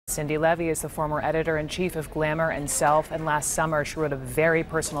Cindi Leive is the former editor-in-chief of Glamour and Self, and last summer she wrote a very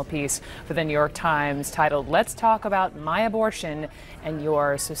personal piece for the New York Times titled "Let's Talk About My Abortion and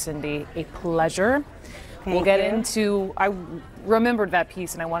Yours." So Cindi, a pleasure. We'll get into, I remembered that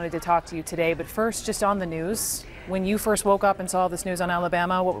piece and I wanted to talk to you today, but first, just on the news. When you first woke up and saw this news on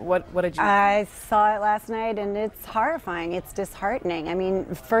Alabama, what did you? I saw it last night and it's horrifying. It's disheartening. I mean,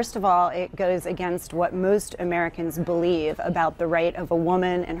 first of all, it goes against what most Americans believe about the right of a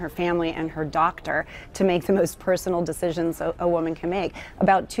woman and her family and her doctor to make the most personal decisions a woman can make.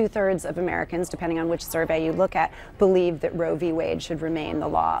 About 2/3 of Americans, depending on which survey you look at, believe that Roe v. Wade should remain the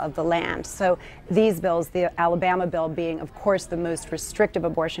law of the land. So these bills, the Alabama bill being, of course, the most restrictive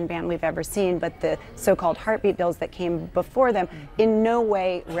abortion ban we've ever seen, but the so-called heartbeat bills that came before them in no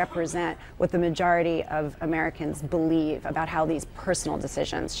way represent what the majority of Americans believe about how these personal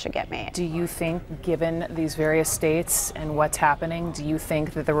decisions should get made. Do you think, given these various states and what's happening, do you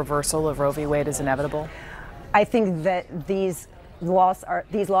think that the reversal of Roe v. Wade is inevitable? I think that these laws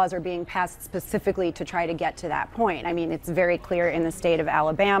are being passed specifically to try to get to that point. I mean, it's very clear in the state of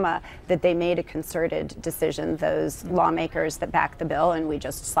Alabama that they made a concerted decision, those lawmakers that backed the bill, and we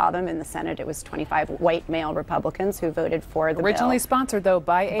just saw them in the Senate. It was 25 white male Republicans who voted for the bill. Originally sponsored, though,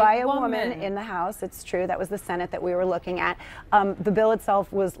 by a woman in the House. It's true. That was the Senate that we were looking at. The bill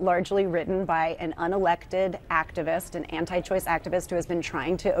itself was largely written by an unelected activist, an anti-choice activist who has been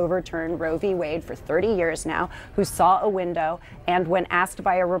trying to overturn Roe v. Wade for 30 years now, who saw a window. And when asked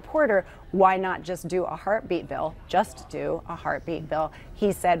by a reporter, why not just do a heartbeat bill,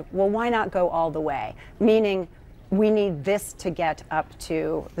 he said, well, why not go all the way? Meaning, we need this to get up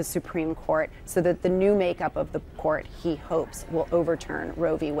to the Supreme Court so that the new makeup of the court, he hopes, will overturn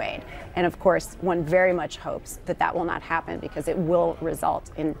Roe v. Wade. And of course, one very much hopes that that will not happen because it will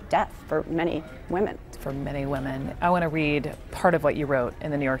result in death for many women. For many women. I want to read part of what you wrote in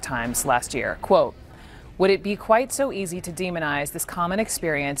the New York Times last year. Quote, "Would it be quite so easy to demonize this common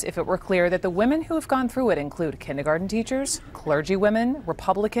experience if it were clear that the women who have gone through it include kindergarten teachers, clergy women,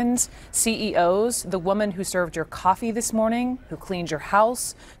 Republicans, CEOs, the woman who served your coffee this morning, who cleaned your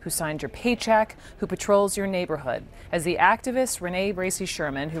house, who signed your paycheck, who patrols your neighborhood? As the activist Renee Bracey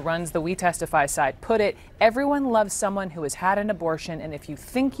Sherman, who runs the We Testify site, put it, everyone loves someone who has had an abortion, and if you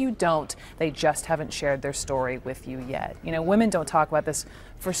think you don't, they just haven't shared their story with you yet." You know, women don't talk about this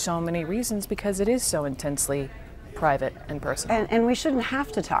for so many reasons because it is so intensely private and personal. And we shouldn't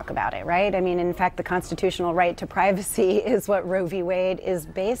have to talk about it, right? I mean, in fact, the constitutional right to privacy is what Roe v. Wade is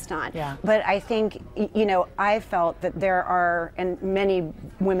based on. Yeah. But I think, you know, I felt that there are, and many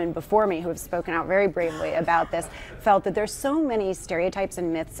women before me who have spoken out very bravely about this, felt that there's so many stereotypes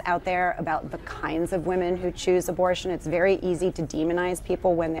and myths out there about the kinds of women who choose abortion. It's very easy to demonize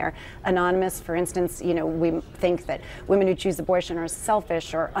people when they're anonymous. For instance, you know, we think that women who choose abortion are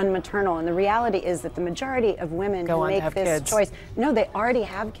selfish or unmaternal, and the reality is that the majority of women who make this choice, no, they already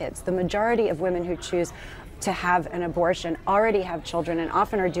have kids. The majority of women who choose to have an abortion already have children and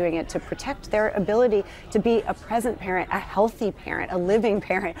often are doing it to protect their ability to be a present parent, a healthy parent, a living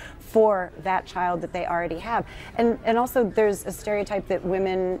parent for that child that they already have. And also there's a stereotype that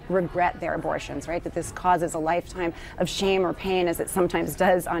women regret their abortions, right? That this causes a lifetime of shame or pain, as it sometimes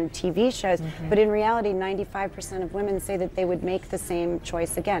does on TV shows. But in reality, 95% of women say that they would make the same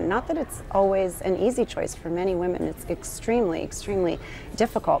choice again. Not that it's always an easy choice. For many women, it's extremely, extremely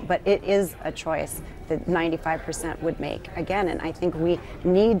difficult, but it is a choice that 95% would make again. And I think we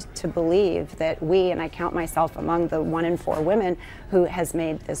need to believe that we, and I count myself among the 1 in 4 women who has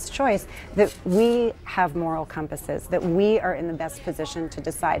made this choice, that we have moral compasses, that we are in the best position to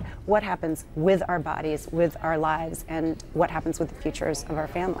decide what happens with our bodies, with our lives, and what happens with the futures of our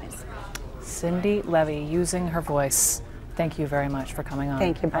families. Cindi Leive, using her voice. Thank you very much for coming on.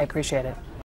 Thank you. I appreciate it.